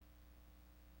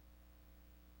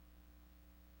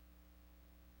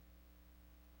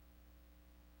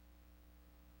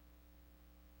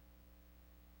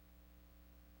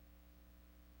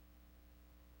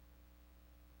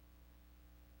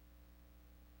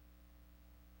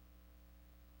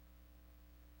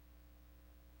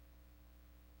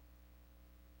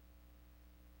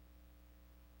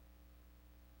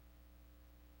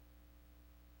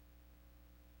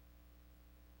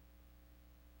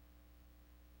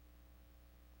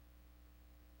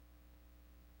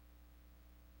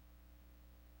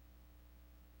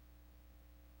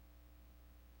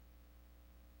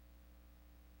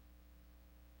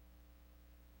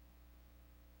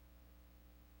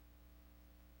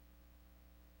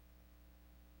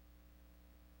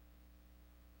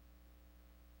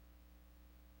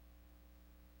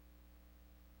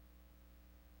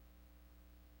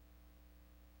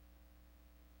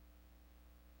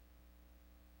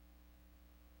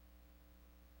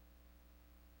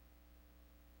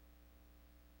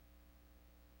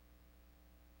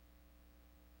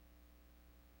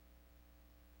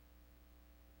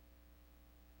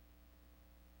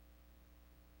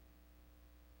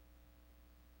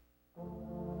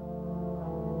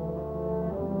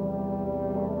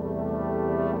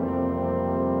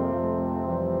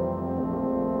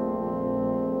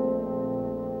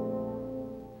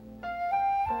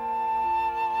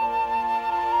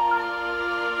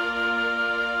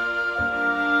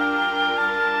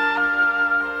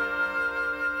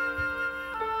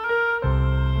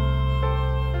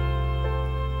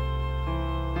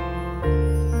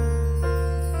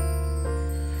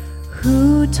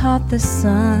taught the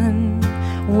sun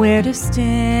where to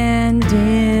stand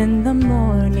in the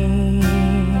morning?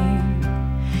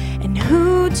 And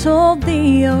who told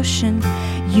the ocean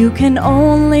you can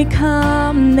only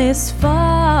come this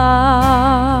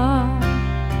far?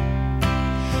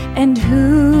 And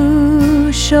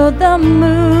who showed the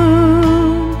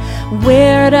moon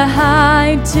where to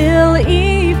hide till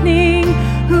evening?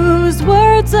 Whose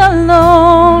words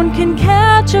alone can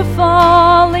catch a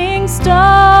falling star?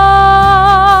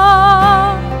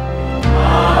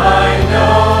 I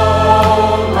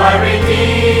know my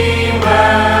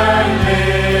Redeemer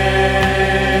lives.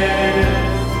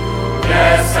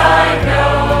 Yes, I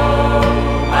know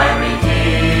my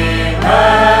Redeemer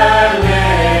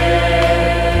lives.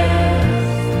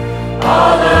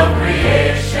 All of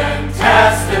creation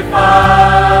testifies,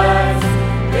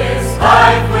 His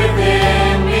life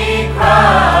within me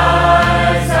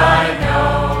cries. I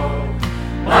know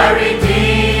my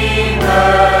Redeemer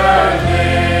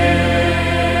lives.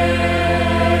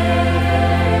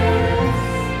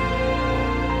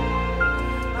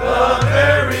 The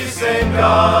very same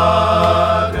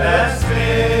God that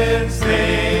spins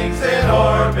things in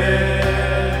orbit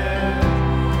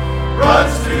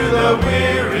runs to the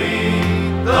weary,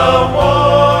 the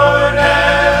worn,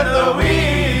 and the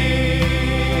weak.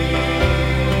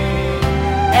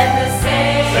 And the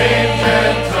same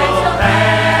Gentle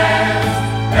hands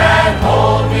that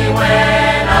hold me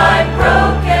when I'm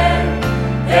broken,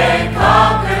 they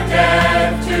conquer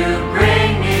death to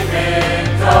bring me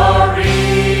victory.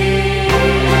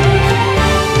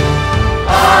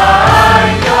 I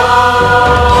know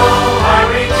my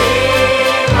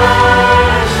Redeemer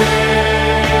lives.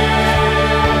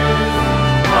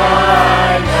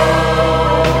 I know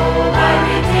my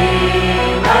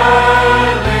Redeemer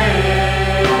lives.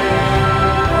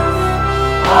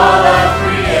 All of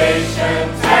creation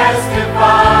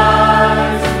testifies,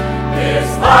 His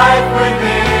life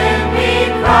within me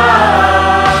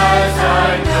cries.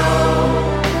 I know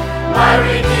my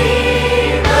Redeemer.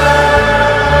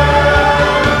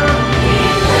 He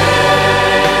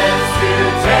lives to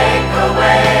take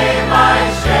away my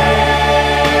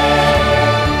shame,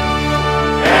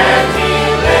 and He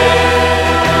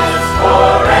lives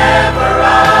forever.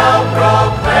 I'll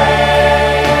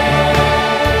proclaim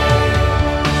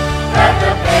that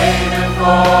the payment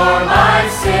for my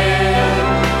sin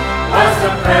was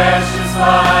the precious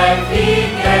life He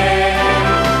gave.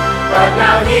 But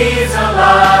now He's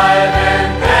alive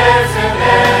and there's an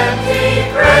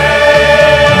empty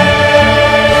grave.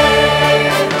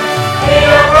 He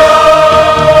arose.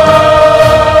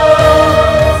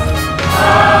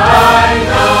 I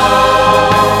know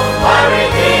my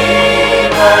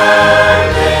Redeemer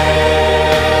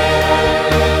lives.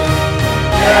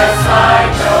 Yes, I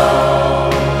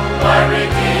know my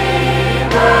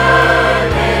Redeemer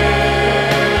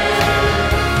lives.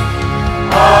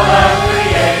 All of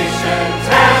creation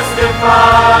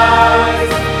testifies,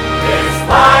 His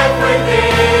life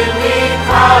within me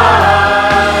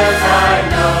cries. I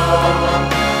know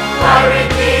my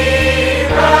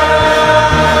Redeemer.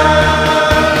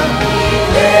 He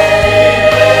lives.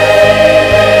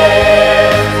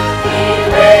 He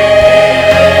lives.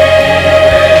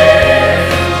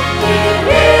 He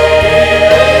lives.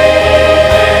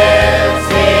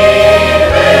 He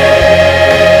lives.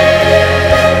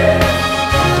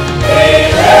 He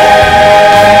lives.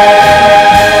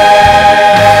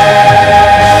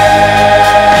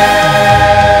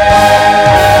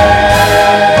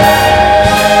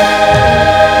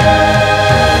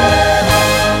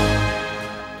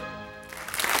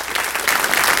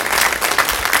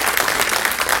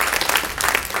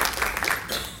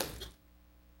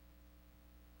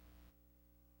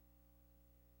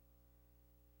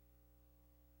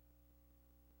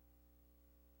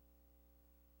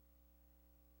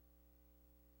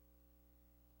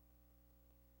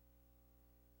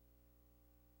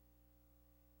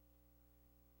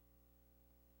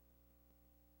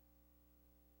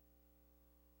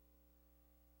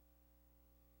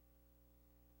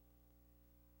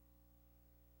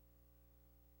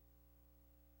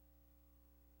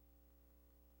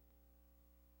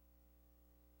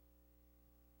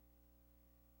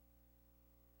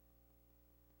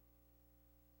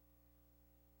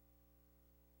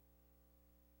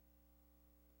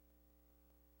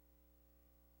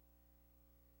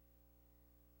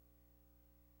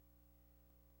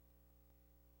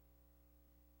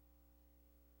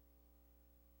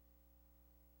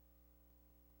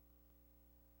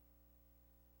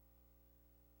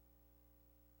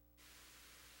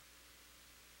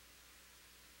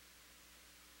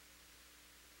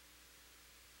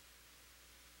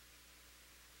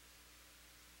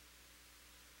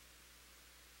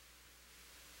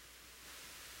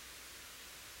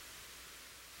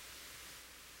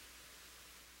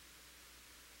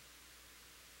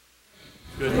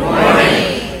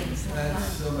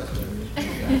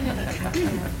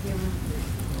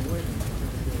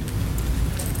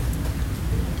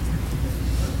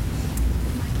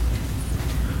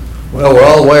 Well, we're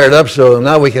all wired up, so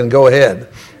now we can go ahead.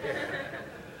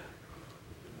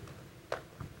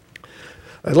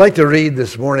 I'd like to read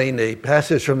this morning a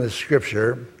passage from the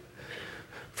Scripture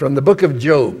from the book of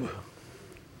Job.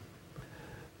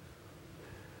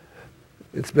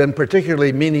 It's been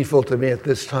particularly meaningful to me at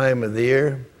this time of the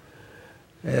year,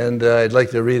 and I'd like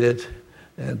to read it,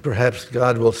 and perhaps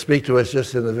God will speak to us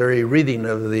just in the very reading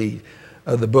of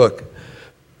the book.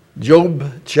 Job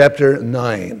chapter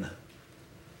 9.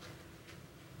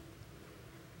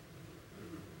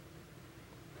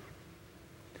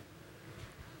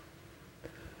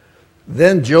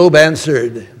 Then Job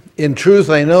answered, "In truth,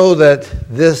 I know that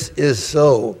this is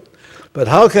so. But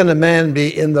how can a man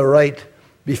be in the right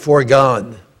before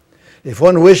God? If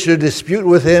one wished to dispute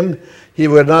with him, he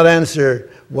would not answer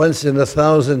once in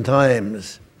 1,000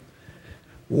 times.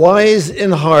 Wise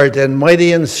in heart and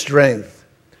mighty in strength,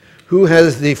 who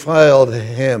has defiled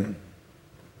him?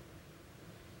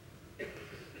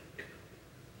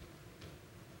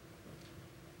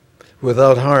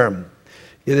 Without harm.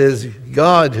 It is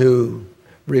God who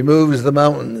removes the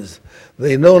mountains.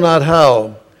 They know not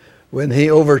how, when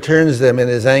he overturns them in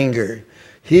his anger.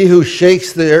 He who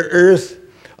shakes the earth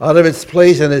out of its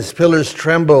place and its pillars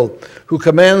tremble, who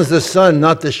commands the sun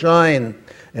not to shine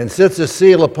and sets a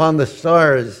seal upon the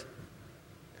stars,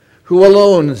 who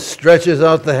alone stretches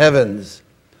out the heavens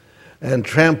and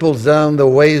tramples down the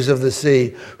waves of the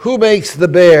sea, who makes the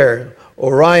bear,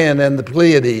 Orion and the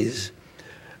Pleiades,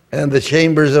 and the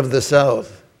chambers of the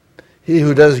south. He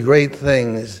who does great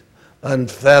things,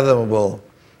 unfathomable,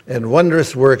 and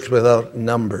wondrous works without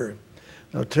number."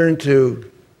 Now turn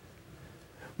to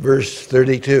verse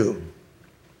 32.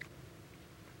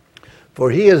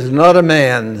 "For he is not a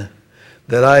man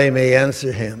that I may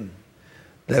answer him,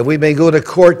 that we may go to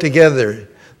court together.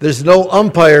 There's no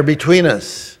umpire between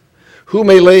us. Who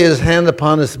may lay his hand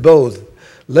upon us both?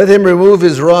 Let him remove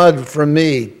his rod from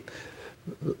me,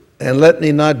 and let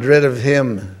me not dread of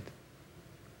him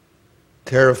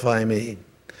terrify me.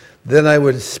 Then I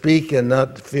would speak and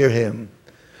not fear him,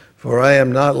 for I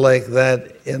am not like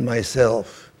that in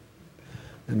myself."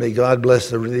 And may God bless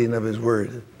the reading of his word.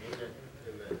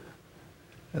 Amen.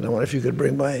 And I wonder if you could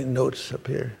bring my notes up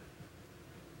here.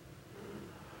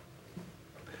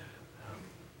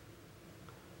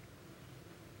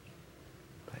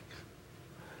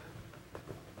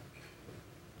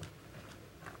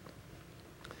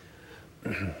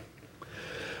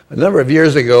 A number of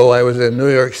years ago, I was in New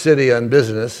York City on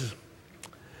business,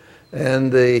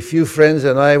 and a few friends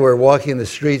and I were walking the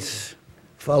streets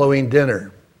following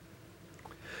dinner.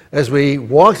 As we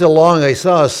walked along, I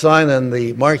saw a sign on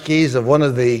the marquees of one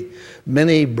of the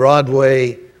many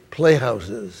Broadway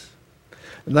playhouses,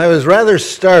 and I was rather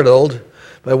startled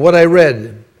by what I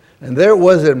read. And there it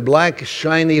was in black,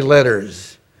 shiny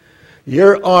letters: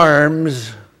 "Your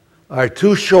arms are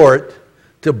too short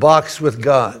to box with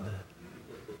God."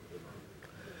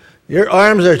 Your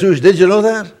arms are too, did you know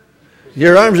that?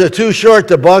 Your arms are too short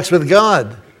to box with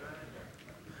God.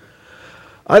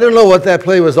 I don't know what that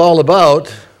play was all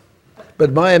about,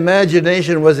 but my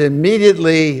imagination was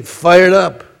immediately fired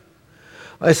up.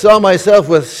 I saw myself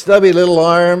with stubby little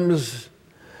arms,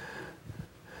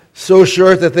 so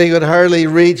short that they could hardly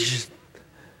reach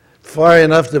far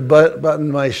enough to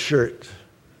button my shirt.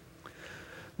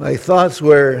 My thoughts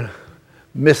were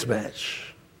mismatch.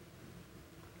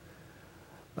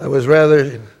 I was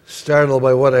rather startled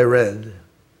by what I read.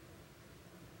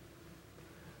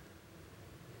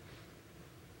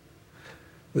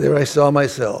 There I saw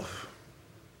myself.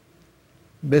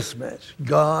 Mismatch.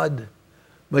 God,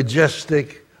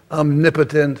 majestic,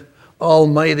 omnipotent,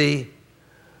 almighty.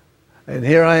 And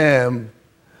here I am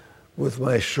with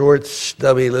my short,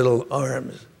 stubby little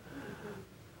arms.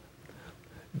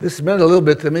 This meant a little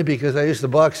bit to me because I used to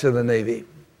box in the Navy.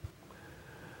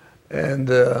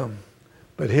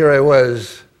 But here I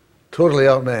was, totally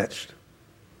outmatched.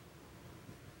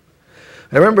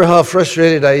 I remember how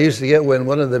frustrated I used to get when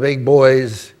one of the big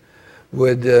boys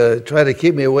would try to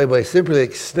keep me away by simply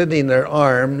extending their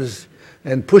arms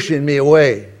and pushing me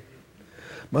away.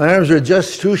 My arms were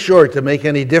just too short to make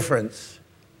any difference.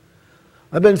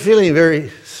 I've been feeling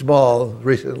very small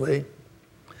recently,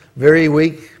 very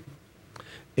weak,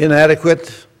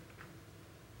 inadequate.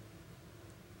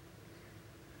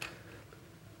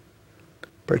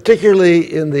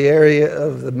 Particularly in the area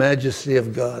of the majesty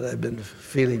of God, I've been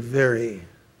feeling very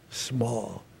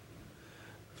small,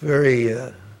 very,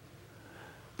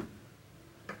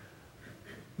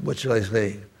 what shall I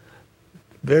say,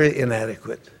 very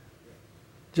inadequate,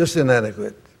 just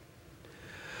inadequate.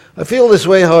 I feel this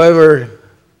way, however,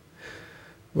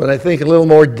 when I think a little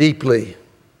more deeply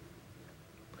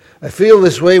I feel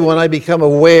this way when I become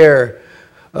aware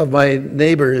of my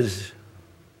neighbors,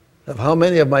 of how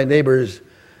many of my neighbors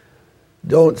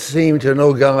don't seem to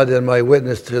know God, and my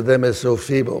witness to them is so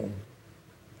feeble.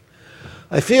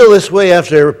 I feel this way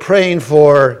after praying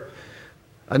for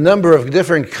a number of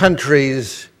different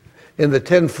countries in the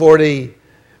 1040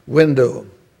 window.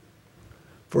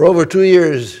 For over 2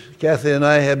 years, Kathy and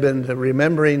I have been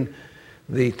remembering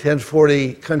the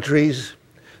 1040 countries.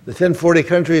 The 1040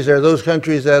 countries are those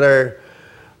countries that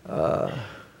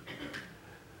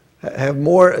have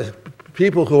more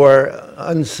people who are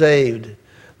unsaved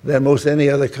than most any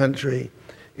other country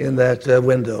in that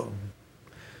window.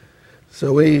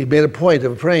 So we made a point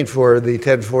of praying for the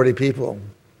 1040 people.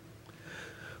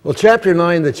 Well, chapter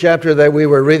 9, the chapter that we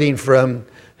were reading from,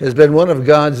 has been one of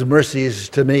God's mercies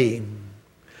to me.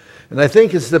 And I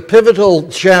think it's the pivotal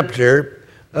chapter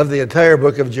of the entire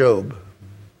book of Job.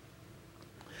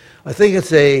 I think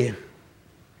it's a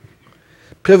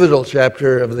pivotal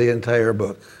chapter of the entire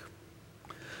book.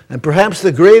 And perhaps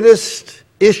the greatest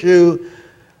issue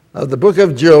of the book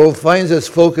of Job finds its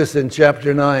focus in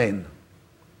chapter 9.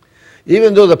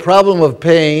 Even though the problem of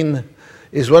pain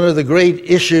is one of the great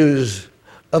issues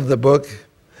of the book,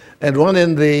 and one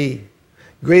in the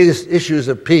greatest issues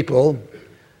of people,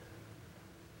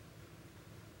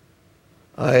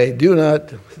 I do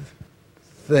not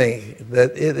think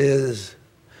that it is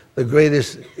the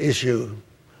greatest issue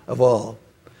of all.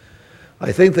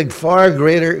 I think the far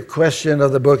greater question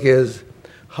of the book is,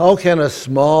 how can a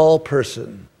small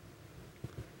person,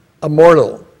 a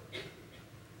mortal,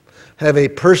 have a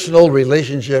personal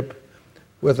relationship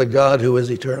with a God who is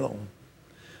eternal?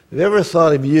 Have you ever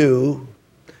thought of you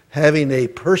having a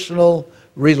personal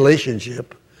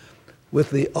relationship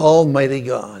with the Almighty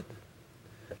God?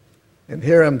 And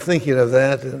here I'm thinking of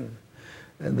that, and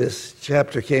this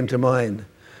chapter came to mind.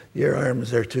 Your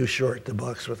arms are too short to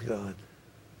box with God.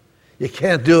 You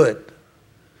can't do it.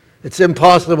 It's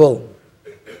impossible.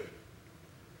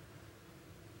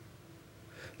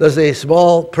 Does a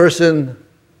small person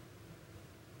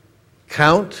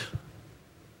count?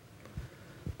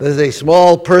 Does a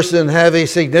small person have a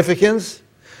significance?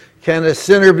 Can a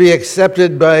sinner be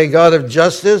accepted by a God of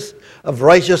justice, of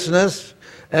righteousness,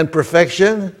 and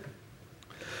perfection?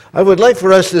 I would like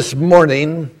for us this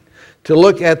morning to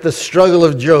look at the struggle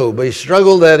of Job, a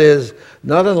struggle that is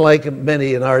not unlike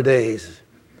many in our days.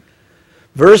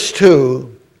 Verse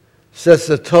 2 sets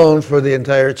the tone for the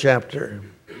entire chapter.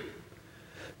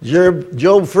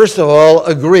 Job, first of all,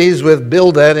 agrees with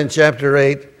Bildad in chapter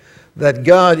 8 that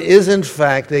God is in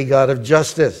fact a God of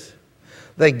justice,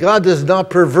 that God does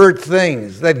not pervert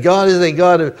things, that God is a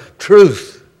God of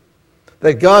truth,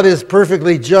 that God is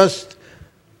perfectly just,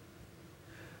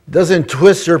 doesn't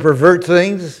twist or pervert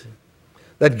things,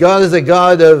 that God is a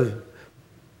God of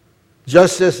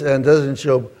justice and doesn't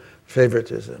show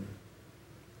favoritism.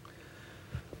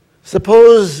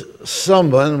 Suppose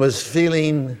someone was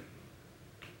feeling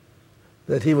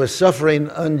that he was suffering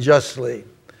unjustly.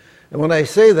 And when I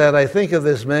say that, I think of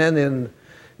this man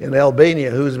in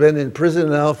Albania who's been in prison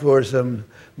now for some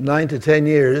 9 to 10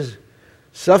 years,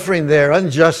 suffering there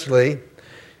unjustly.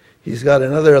 He's got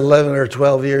another 11 or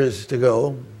 12 years to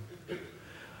go.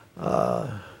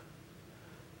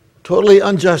 Totally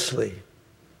unjustly,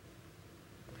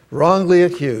 wrongly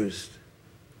accused.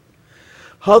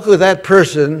 How could that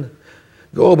person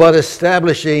go about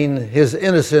establishing his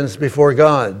innocence before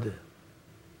God?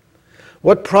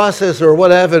 What process or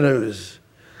what avenues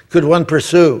could one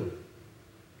pursue?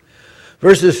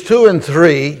 Verses 2 and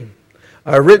 3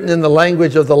 are written in the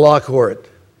language of the law court.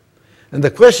 And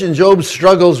the question Job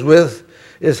struggles with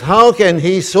is, how can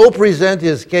he so present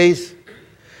his case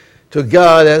to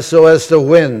God as to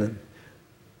win?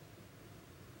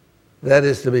 That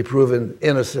is, to be proven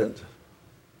innocent.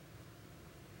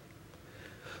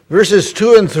 Verses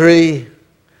 2 and 3,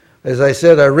 as I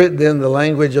said, are written in the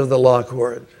language of the law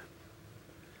court.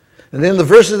 And in the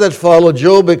verses that follow,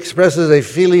 Job expresses a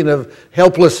feeling of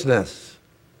helplessness.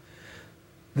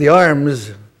 The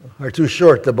arms are too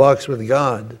short to box with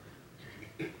God.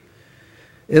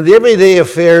 In the everyday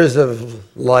affairs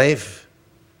of life,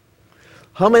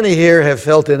 how many here have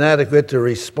felt inadequate to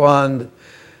respond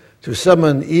to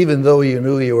someone even though you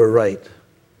knew you were right?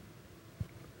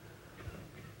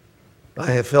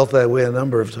 I have felt that way a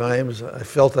number of times. I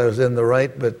felt I was in the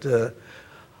right, but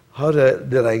how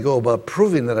did I go about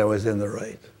proving that I was in the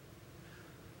right?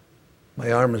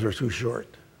 My arms were too short.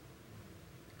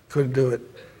 Couldn't do it.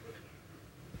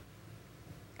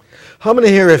 How many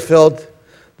here have felt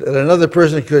that another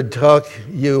person could talk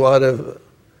you out of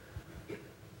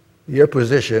your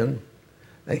position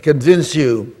and convince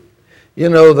you You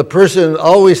know, the person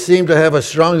always seemed to have a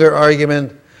stronger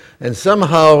argument, and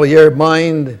somehow your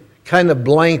mind kind of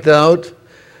blanked out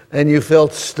and you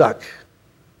felt stuck.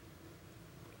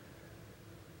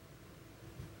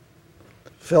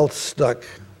 Felt stuck.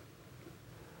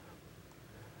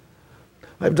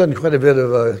 I've done quite a bit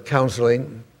of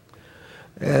counseling,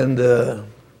 and the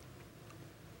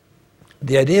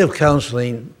idea of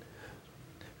counseling,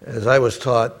 as I was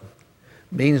taught,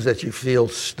 means that you feel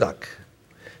stuck.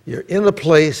 You're in a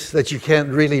place that you can't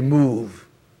really move.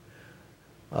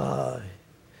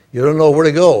 You don't know where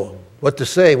to go, what to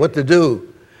say, what to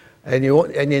do, and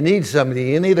you need somebody.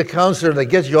 You need a counselor that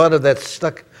gets you out of that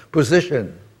stuck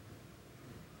position.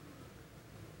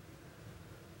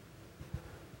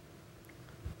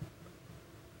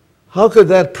 How could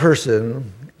that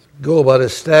person go about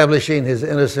establishing his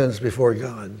innocence before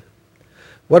God?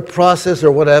 What process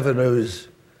or what avenues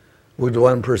would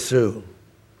one pursue?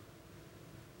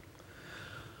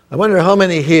 I wonder how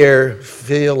many here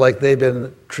feel like they've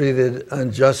been treated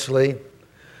unjustly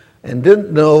and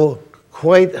didn't know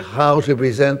quite how to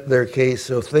present their case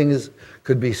so things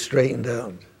could be straightened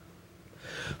out.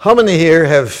 How many here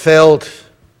have felt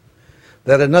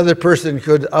that another person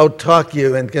could out-talk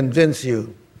you and convince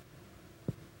you?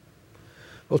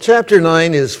 Well, chapter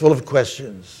 9 is full of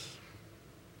questions,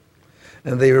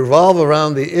 and they revolve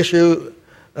around the issue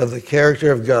of the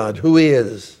character of God, who He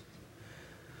is,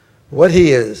 what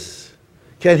He is,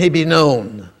 can He be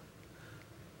known?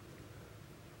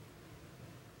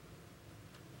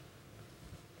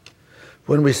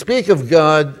 When we speak of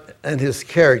God and His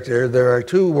character, there are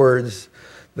two words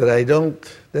that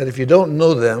if you don't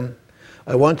know them,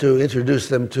 I want to introduce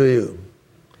them to you.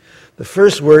 The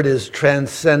first word is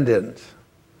transcendent,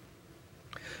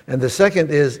 and the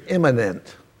second is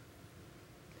immanent.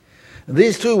 And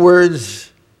these two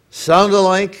words sound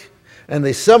alike, and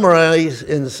they summarize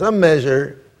in some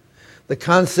measure the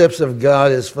concepts of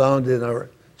God as found in our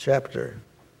chapter.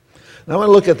 Now I want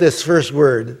to look at this first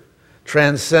word,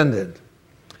 transcendent.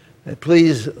 And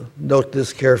please note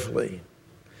this carefully.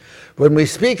 When we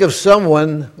speak of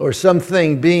someone or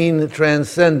something being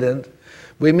transcendent,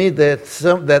 we mean that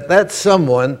that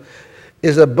someone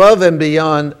is above and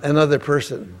beyond another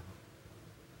person.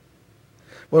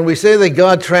 When we say that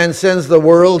God transcends the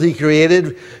world He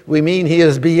created, we mean He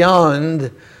is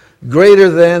beyond, greater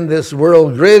than this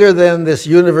world, greater than this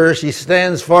universe. He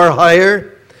stands far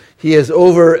higher. He is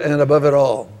over and above it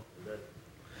all.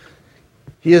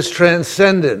 He is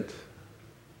transcendent.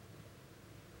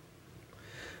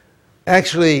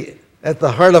 Actually, at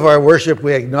the heart of our worship,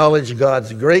 we acknowledge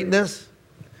God's greatness,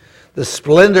 the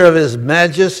splendor of His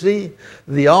majesty,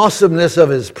 the awesomeness of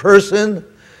His person,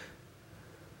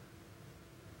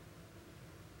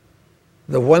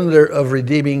 the wonder of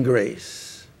redeeming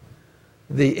grace,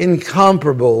 the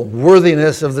incomparable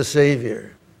worthiness of the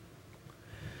Savior.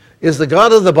 Is the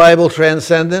God of the Bible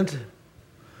transcendent?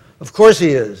 Of course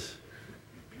He is.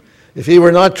 If He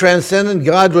were not transcendent,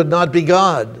 God would not be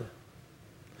God.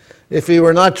 If He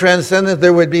were not transcendent,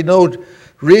 there would be no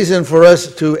reason for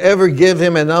us to ever give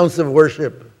Him an ounce of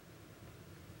worship.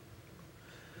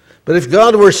 But if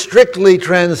God were strictly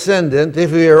transcendent,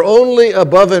 if He are only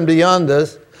above and beyond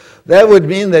us, that would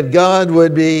mean that God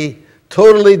would be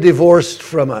totally divorced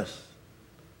from us.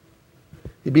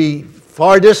 He'd be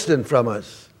far distant from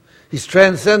us. He's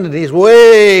transcendent. He's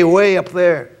way, way up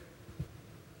there.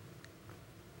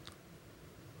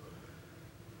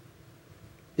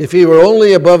 If He were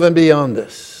only above and beyond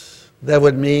us, that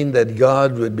would mean that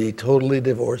God would be totally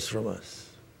divorced from us.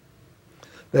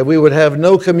 That we would have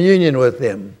no communion with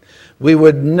Him. We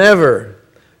would never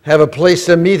have a place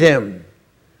to meet Him.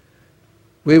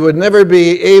 We would never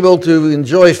be able to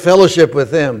enjoy fellowship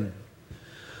with Him.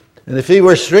 And if He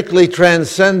were strictly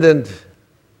transcendent,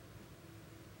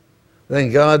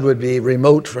 then God would be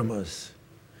remote from us.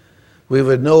 We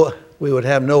would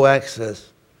have no access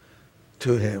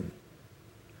to Him.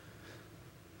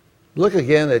 Look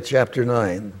again at chapter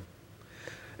 9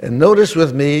 and notice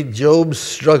with me Job's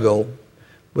struggle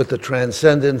with the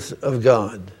transcendence of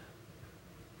God.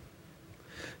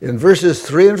 In verses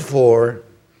 3 and 4,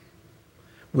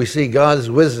 we see God's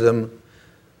wisdom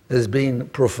as being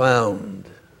profound,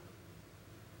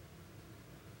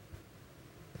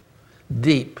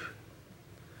 deep,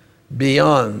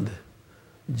 beyond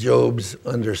Job's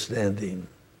understanding.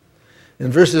 In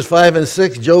verses 5 and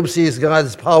 6, Job sees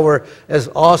God's power as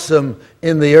awesome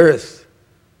in the earth.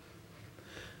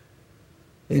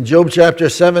 In Job chapter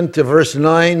 7 to verse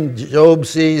 9, Job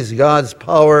sees God's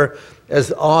power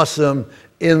as awesome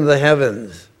in the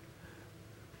heavens.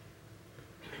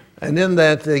 And in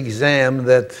that exam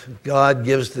that God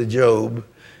gives to Job,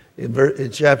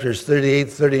 in chapters 38,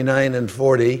 39, and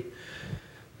 40,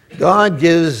 God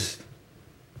gives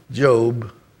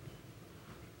Job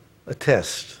a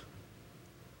test,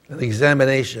 an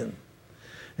examination.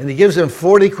 And he gives him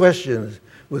 40 questions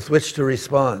with which to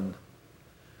respond.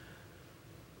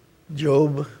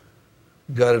 Job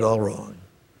got it all wrong.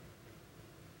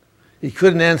 He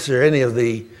couldn't answer any of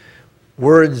the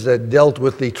words that dealt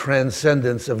with the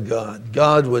transcendence of God.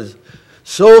 God was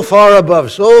so far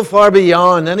above, so far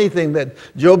beyond anything that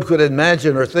Job could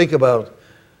imagine or think about,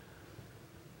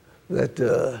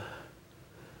 that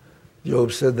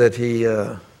Job said that he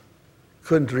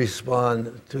couldn't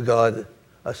respond to God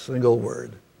a single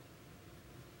word.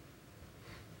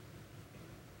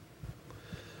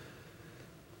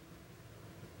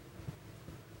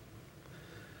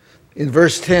 In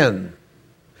verse 10,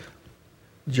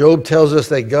 Job tells us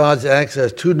that God's acts are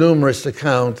too numerous to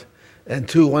count and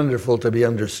too wonderful to be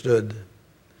understood.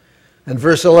 And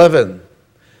verse 11,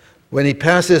 when he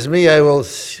passes me,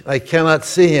 I cannot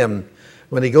see him.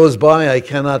 When he goes by, I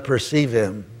cannot perceive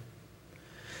him.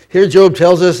 Here Job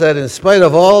tells us that in spite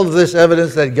of all of this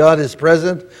evidence that God is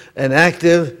present and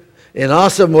active in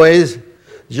awesome ways,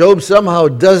 Job somehow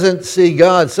doesn't see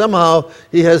God. Somehow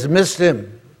he has missed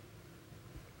him.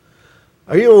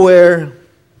 Are you aware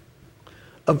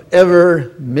of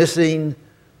ever missing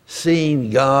seeing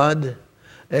God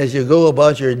as you go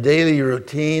about your daily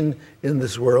routine in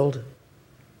this world?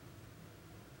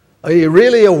 Are you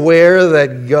really aware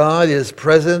that God is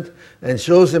present and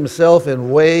shows himself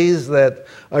in ways that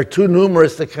are too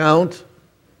numerous to count?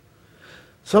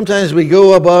 Sometimes we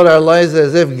go about our lives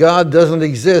as if God doesn't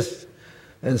exist,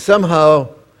 and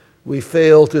somehow we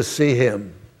fail to see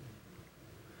him.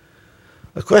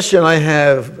 A question I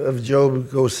have of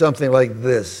Job goes something like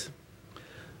this.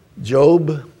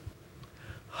 Job,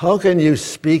 how can you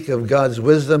speak of God's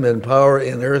wisdom and power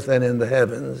in earth and in the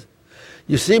heavens?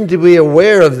 You seem to be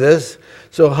aware of this,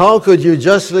 so how could you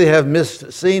justly have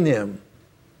seen him?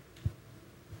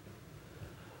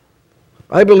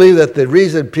 I believe that the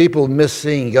reason people miss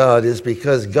seeing God is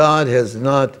because God has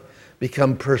not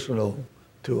become personal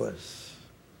to us.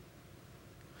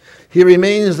 He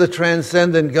remains the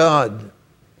transcendent God,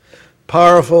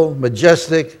 powerful,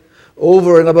 majestic,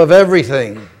 over and above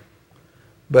everything,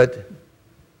 but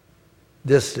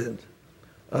distant,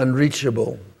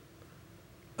 unreachable,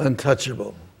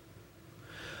 untouchable.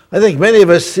 I think many of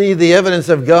us see the evidence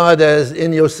of God as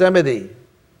in Yosemite.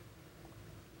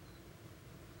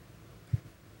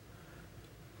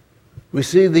 We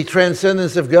see the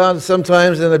transcendence of God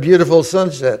sometimes in a beautiful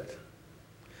sunset.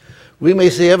 We may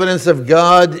see evidence of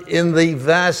God in the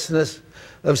vastness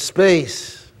of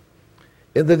space,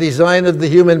 in the design of the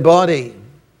human body.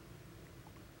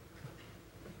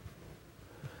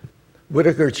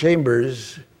 Whittaker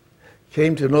Chambers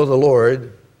came to know the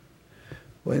Lord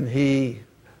when he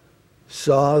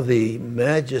saw the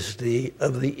majesty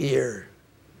of the ear.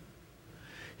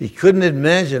 He couldn't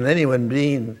imagine anyone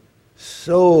being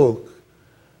so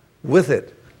with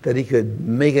it that he could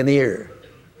make an ear.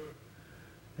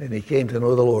 And he came to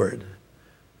know the Lord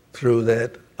through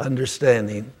that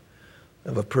understanding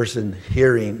of a person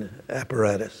hearing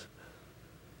apparatus.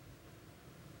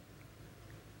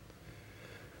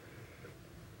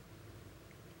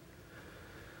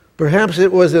 Perhaps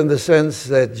it was in the sense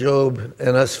that Job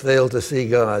and us failed to see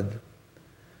God.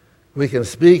 We can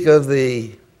speak of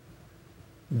the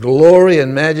glory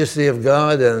and majesty of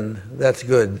God, and that's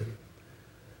good.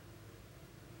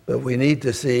 But we need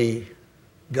to see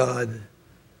God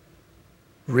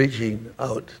reaching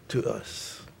out to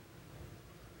us.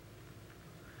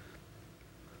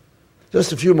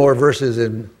 Just a few more verses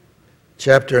in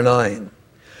chapter 9.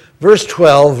 Verse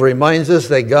 12 reminds us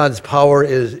that God's power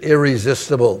is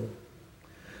irresistible.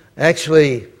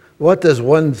 Actually, what does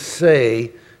one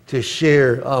say to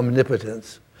share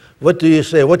omnipotence? What do you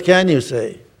say? What can you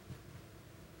say?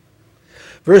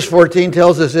 Verse 14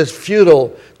 tells us it's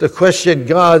futile to question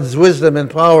God's wisdom and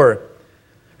power.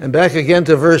 And back again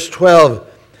to verse 12.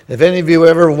 If any of you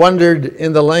ever wondered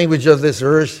in the language of this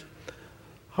verse,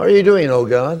 how are you doing, O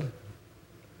God?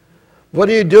 What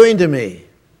are you doing to me?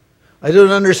 I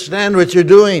don't understand what you're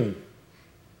doing.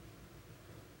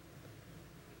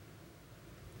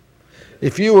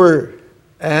 If you were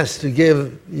asked to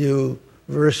give you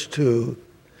verse 2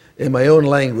 in my own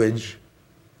language,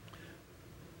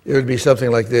 it would be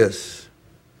something like this.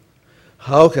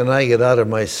 How can I get out of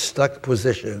my stuck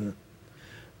position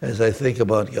as I think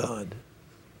about God?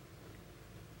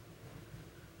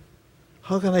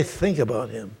 How can I think about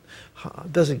him?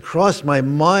 Does it cross my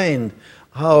mind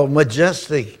how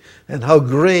majestic and how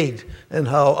great and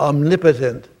how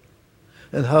omnipotent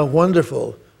and how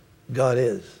wonderful God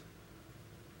is?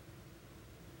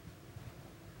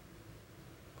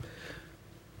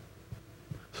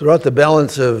 Throughout the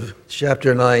balance of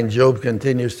chapter 9, Job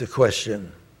continues to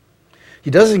question.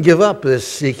 He doesn't give up this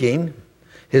seeking,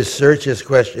 his search, his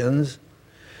questions.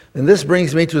 And this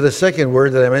brings me to the second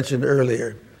word that I mentioned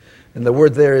earlier. And the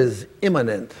word there is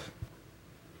imminent.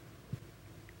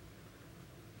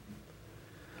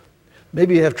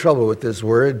 Maybe you have trouble with this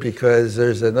word because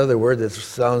there's another word that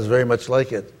sounds very much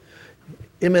like it.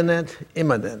 Imminent,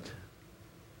 imminent.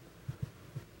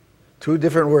 Two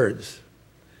different words.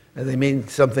 And they mean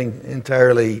something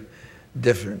entirely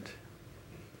different.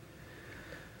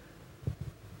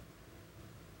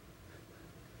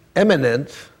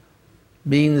 Eminent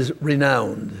means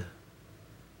renowned.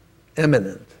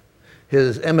 Eminent.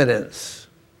 His eminence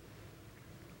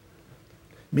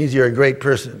means you're a great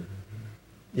person.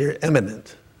 You're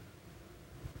eminent.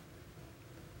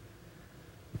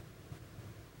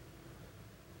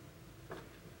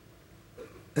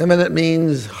 Eminent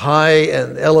means high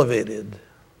and elevated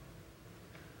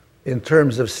in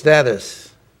terms of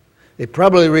status. It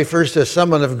probably refers to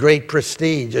someone of great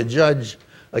prestige, a judge,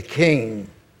 a king,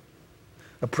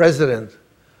 a president,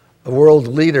 a world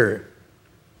leader.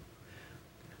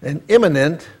 And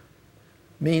imminent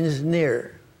means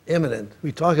near, imminent.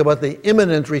 We talk about the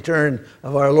imminent return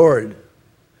of our Lord.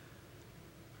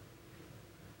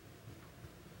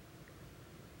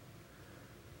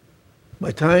 My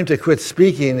time to quit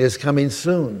speaking is coming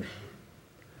soon.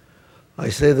 I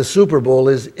say the Super Bowl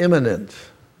is imminent.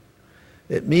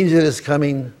 It means it is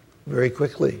coming very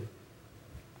quickly.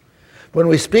 When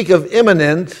we speak of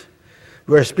imminent,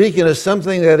 we're speaking of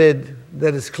something that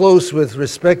is close with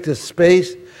respect to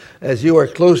space, as you are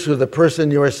close to the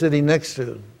person you are sitting next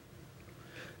to.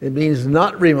 It means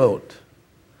not remote.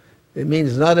 It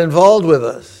means not involved with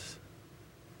us.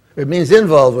 It means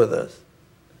involved with us.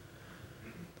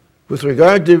 With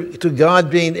regard to God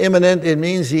being imminent, it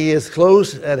means He is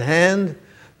close at hand,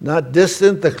 not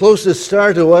distant. The closest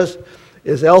star to us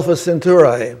is Alpha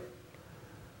Centauri,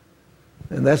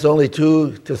 and that's only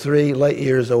 2 to 3 light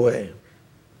years away.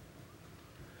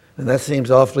 And that seems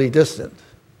awfully distant.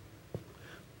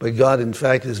 But God, in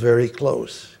fact, is very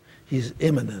close. He's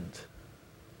imminent.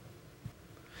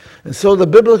 And so the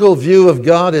biblical view of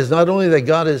God is not only that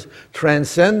God is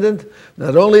transcendent,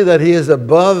 not only that He is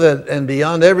above and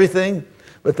beyond everything,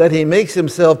 but that He makes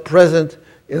Himself present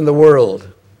in the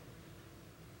world.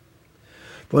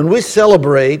 When we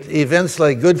celebrate events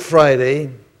like Good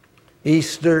Friday,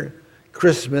 Easter,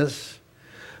 Christmas,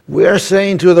 we are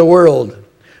saying to the world,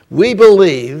 we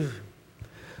believe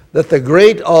that the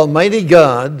great Almighty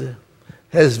God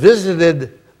has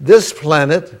visited this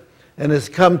planet and has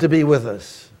come to be with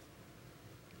us.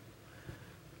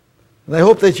 And I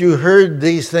hope that you heard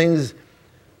these things,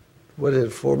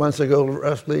 4 months ago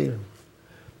roughly,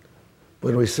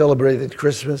 when we celebrated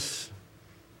Christmas.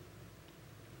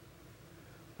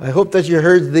 I hope that you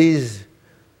heard these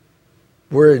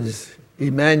words,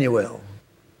 Emmanuel,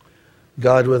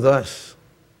 God with us.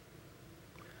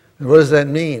 And what does that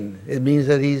mean? It means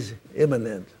that He's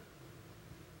imminent.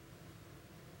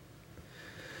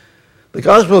 The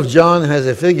Gospel of John has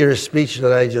a figure of speech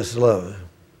that I just love.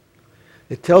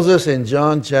 It tells us in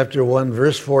John chapter 1,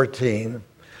 verse 14,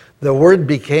 the Word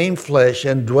became flesh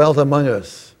and dwelt among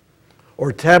us,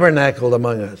 or tabernacled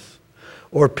among us,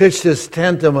 or pitched His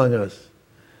tent among us.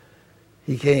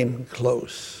 He came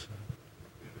close.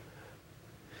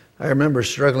 I remember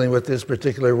struggling with this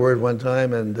particular word one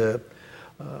time, and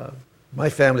my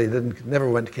family never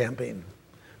went camping.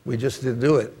 We just didn't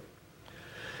do it.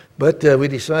 But we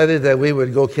decided that we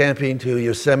would go camping to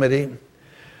Yosemite.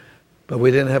 But we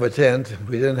didn't have a tent.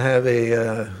 We didn't have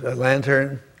a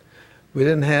lantern. We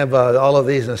didn't have all of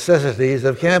these necessities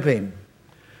of camping.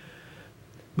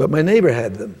 But my neighbor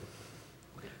had them.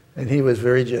 And he was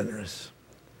very generous.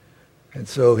 And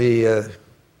so he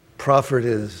proffered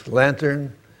his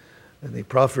lantern, and he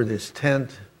proffered his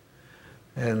tent,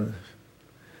 and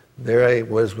there I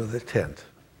was with a tent.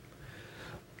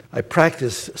 I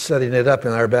practiced setting it up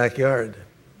in our backyard.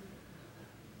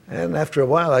 And after a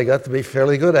while, I got to be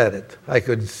fairly good at it. I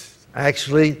could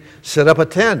actually set up a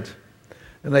tent,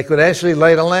 and I could actually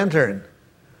light a lantern.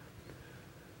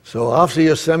 So off to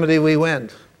Yosemite we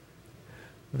went.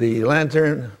 The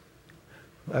lantern,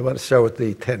 I want to start with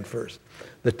the tent first.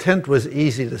 The tent was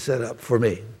easy to set up for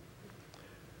me.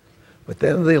 But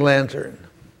then the lantern,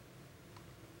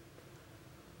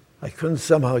 I couldn't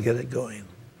somehow get it going.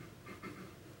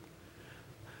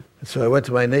 And so I went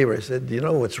to my neighbor. I said, "Do you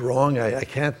know what's wrong? I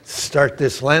can't start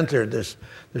this lantern. There's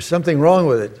something wrong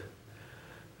with it."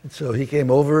 And so he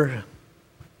came over,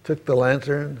 took the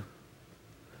lantern,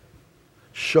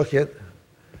 shook it,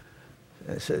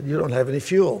 and I said, "You don't have any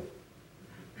fuel."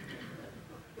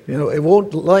 it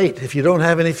won't light if you don't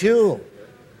have any fuel.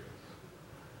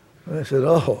 And I said,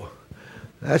 oh,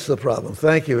 that's the problem.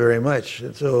 Thank you very much.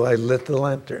 And so I lit the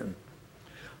lantern,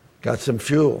 got some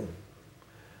fuel.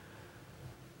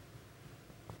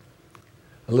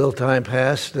 A little time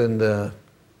passed, and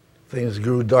things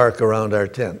grew dark around our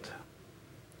tent.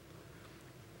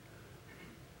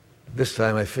 This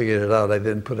time I figured it out. I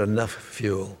didn't put enough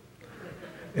fuel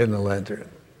in the lantern.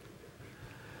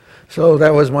 So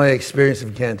that was my experience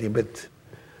of camping. But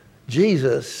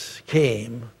Jesus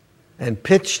came and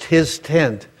pitched his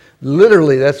tent.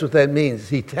 Literally, that's what that means.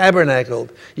 He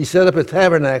tabernacled. He set up a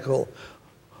tabernacle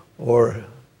or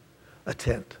a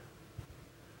tent.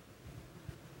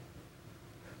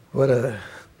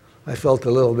 I felt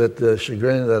a little bit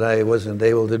chagrined that I wasn't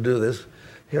able to do this.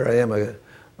 Here I am,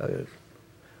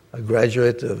 a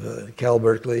graduate of Cal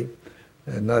Berkeley,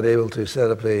 and not able to set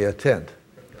up a tent.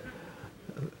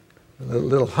 A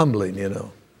little humbling,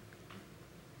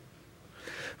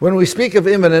 When we speak of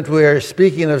imminent, we are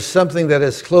speaking of something that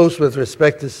is close with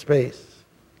respect to space.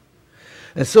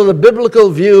 And so the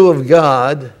biblical view of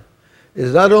God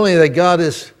is not only that God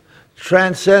is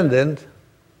transcendent,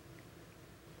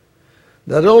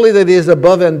 not only that he is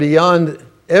above and beyond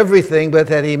everything, but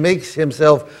that he makes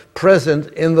himself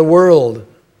present in the world.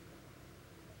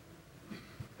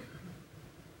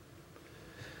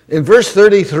 In verse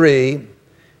 33,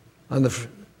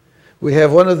 we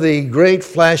have one of the great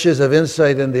flashes of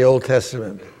insight in the Old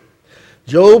Testament.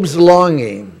 Job's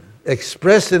longing,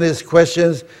 expressed in his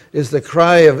questions, is the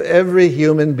cry of every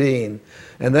human being,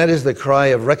 and that is the cry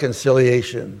of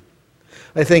reconciliation.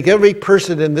 I think every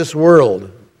person in this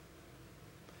world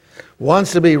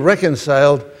wants to be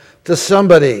reconciled to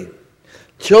somebody.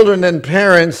 Children and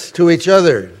parents to each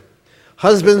other.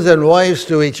 Husbands and wives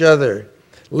to each other.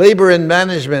 Labor and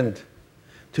management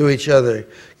to each other.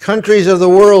 Countries of the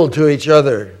world to each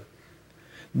other.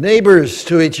 Neighbors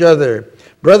to each other.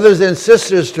 Brothers and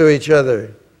sisters to each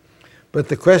other. But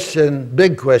the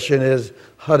big question is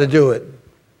how to do it.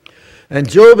 And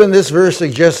Job in this verse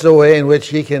suggests a way in which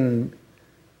he can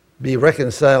be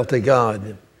reconciled to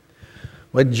God.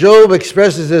 When Job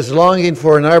expresses his longing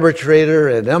for an arbitrator,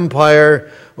 an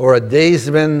umpire, or a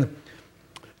daysman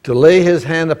to lay his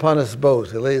hand upon us both,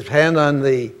 to lay his hand on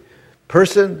the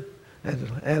person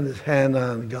and his hand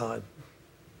on God.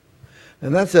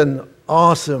 And that's an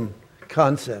awesome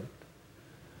concept.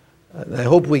 And I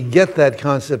hope we get that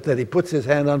concept that he puts his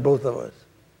hand on both of us.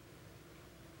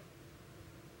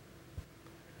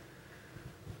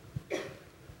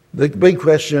 The big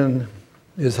question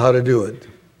is how to do it.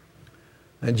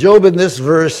 And Job in this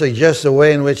verse suggests a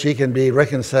way in which he can be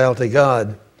reconciled to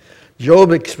God.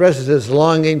 Job expresses his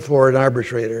longing for an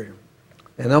arbitrator,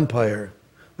 an umpire,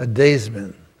 a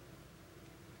daysman.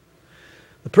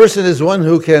 The person is one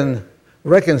who can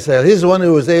reconcile. He's the one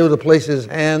who is able to place his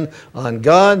hand on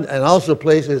God and also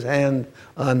place his hand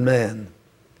on man.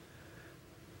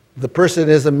 The person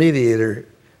is a mediator,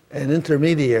 an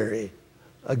intermediary,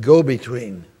 a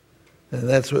go-between. And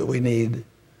that's what we need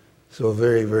so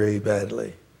very, very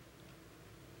badly.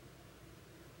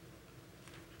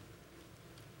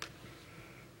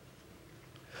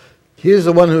 He is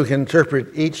the one who can interpret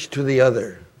each to the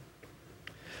other.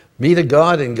 Me to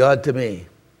God and God to me.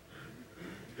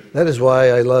 That is why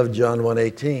I love John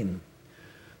 1:18.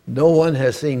 No one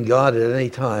has seen God at any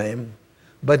time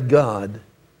but God,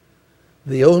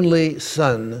 the only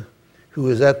Son who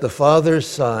is at the Father's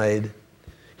side.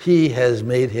 He has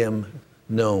made him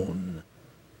known.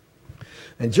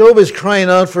 And Job is crying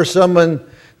out for someone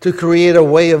to create a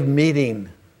way of meeting,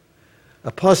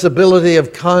 a possibility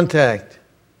of contact.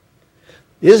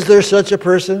 Is there such a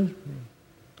person?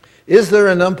 Is there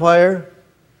an umpire?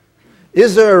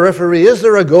 Is there a referee? Is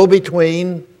there a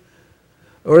go-between?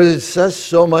 Or is it just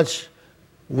so much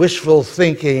wishful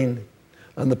thinking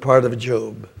on the part of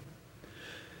Job?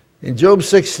 In Job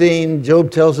 16,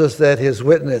 Job tells us that his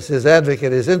witness, his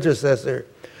advocate, his intercessor,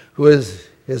 who is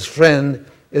his friend,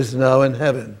 is now in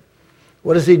heaven.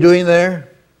 What is he doing there?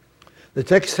 The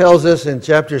text tells us in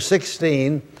chapter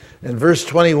 16 and verse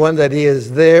 21 that he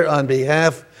is there on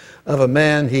behalf of a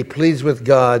man. He pleads with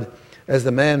God as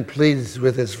the man pleads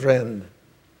with his friend.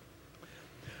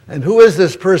 And who is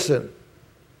this person?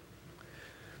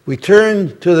 We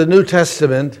turn to the New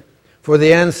Testament for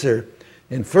the answer.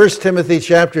 In 1 Timothy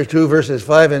chapter 2, verses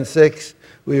 5 and 6,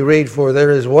 we read, "For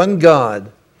there is one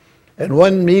God and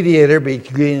one mediator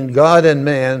between God and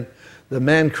man, the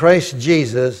man Christ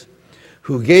Jesus,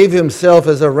 who gave himself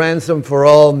as a ransom for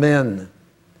all men."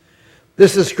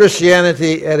 This is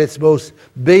Christianity at its most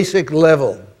basic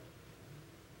level.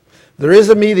 There is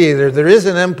a mediator, there is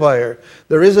an empire,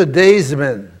 there is a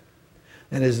daysman,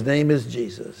 And his name is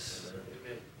Jesus,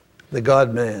 the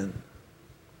God-man.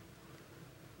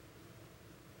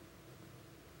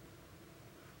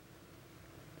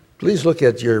 Please look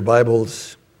at your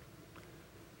Bibles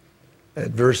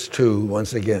at verse 2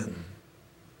 once again.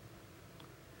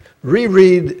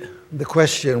 Reread the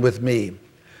question with me.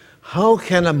 How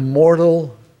can a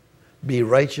mortal be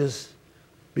righteous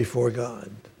before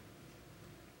God?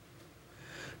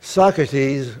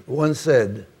 Socrates once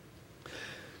said,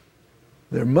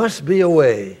 there must be a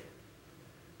way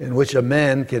in which a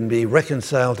man can be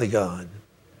reconciled to God,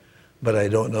 but I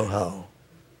don't know how.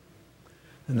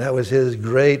 And that was his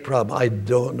great problem. I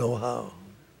don't know how.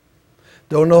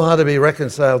 Don't know how to be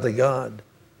reconciled to God.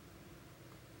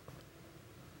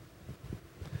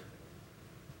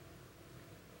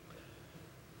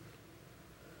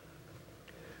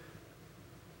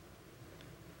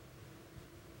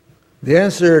 The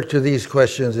answer to these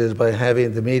questions is by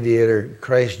having the mediator,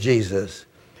 Christ Jesus,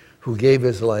 who gave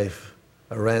his life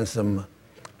a ransom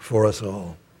for us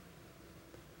all.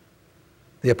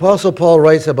 The Apostle Paul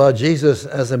writes about Jesus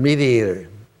as a mediator.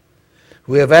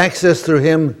 We have access through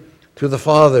him to the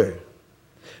Father.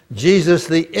 Jesus,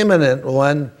 the immanent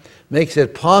one, makes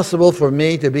it possible for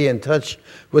me to be in touch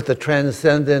with the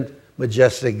transcendent,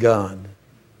 majestic God.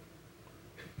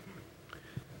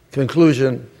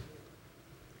 Conclusion.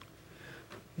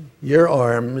 Your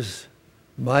arms,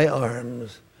 my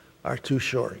arms, are too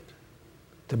short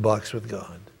to box with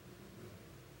God.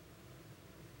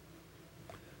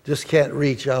 Just can't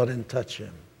reach out and touch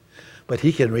him. But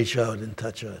he can reach out and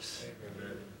touch us.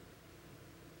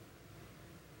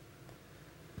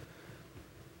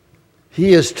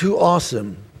 He is too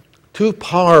awesome, too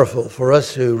powerful for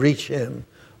us to reach him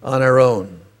on our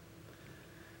own.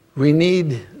 We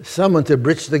need someone to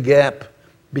bridge the gap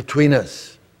between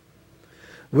us.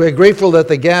 We're grateful that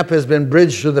the gap has been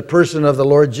bridged through the person of the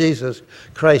Lord Jesus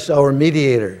Christ, our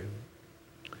mediator.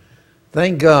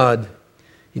 Thank God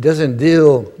he doesn't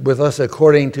deal with us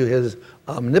according to his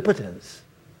omnipotence,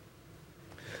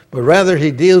 but rather he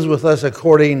deals with us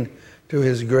according to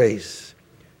his grace,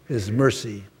 his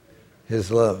mercy,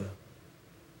 his love.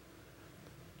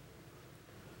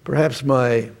 Perhaps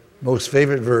my most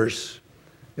favorite verse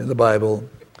in the Bible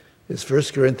is 1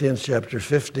 Corinthians chapter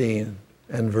 15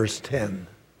 and verse 10.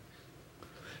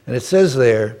 And it says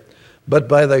there, but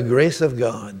by the grace of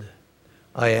God,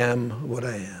 I am what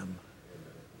I am.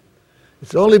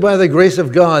 It's only by the grace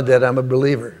of God that I'm a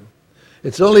believer.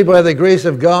 It's only by the grace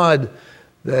of God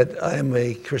that I'm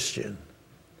a Christian.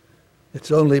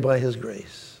 It's only by his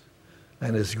grace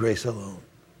and his grace alone.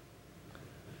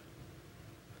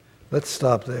 Let's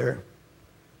stop there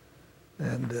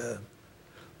and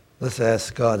let's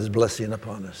ask God's blessing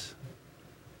upon us.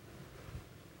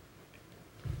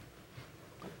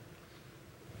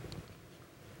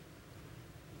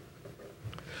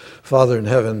 Father in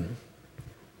heaven,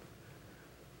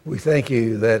 we thank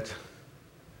you that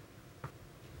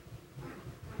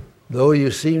though you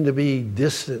seem to be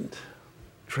distant,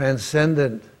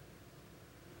 transcendent,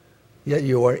 yet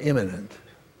you are immanent.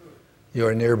 You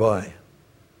are nearby.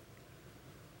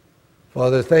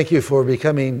 Father, thank you for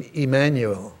becoming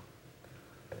Emmanuel,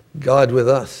 God with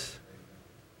us.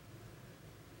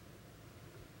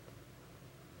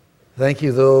 Thank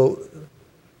you, though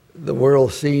the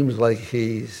world seems like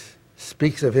he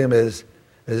speaks of him as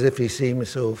if he seems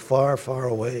so far, far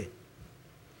away,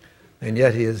 and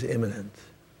yet he is immanent.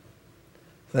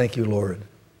 Thank you, Lord.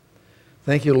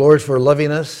 Thank you, Lord, for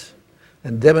loving us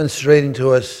and demonstrating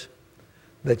to us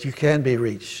that you can be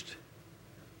reached,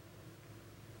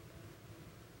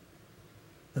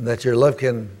 and that your love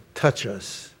can touch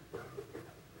us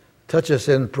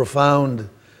in profound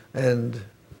and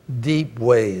deep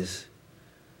ways.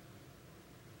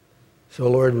 So,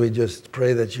 Lord, we just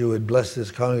pray that you would bless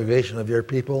this congregation of your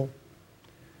people.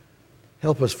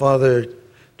 Help us, Father,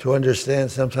 to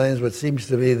understand sometimes what seems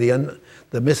to be the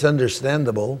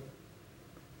misunderstandable.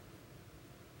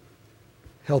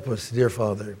 Help us, dear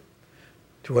Father,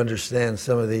 to understand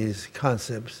some of these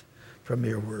concepts from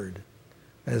your word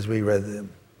as we read them.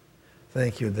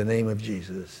 Thank you in the name of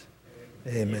Jesus.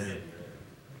 Amen.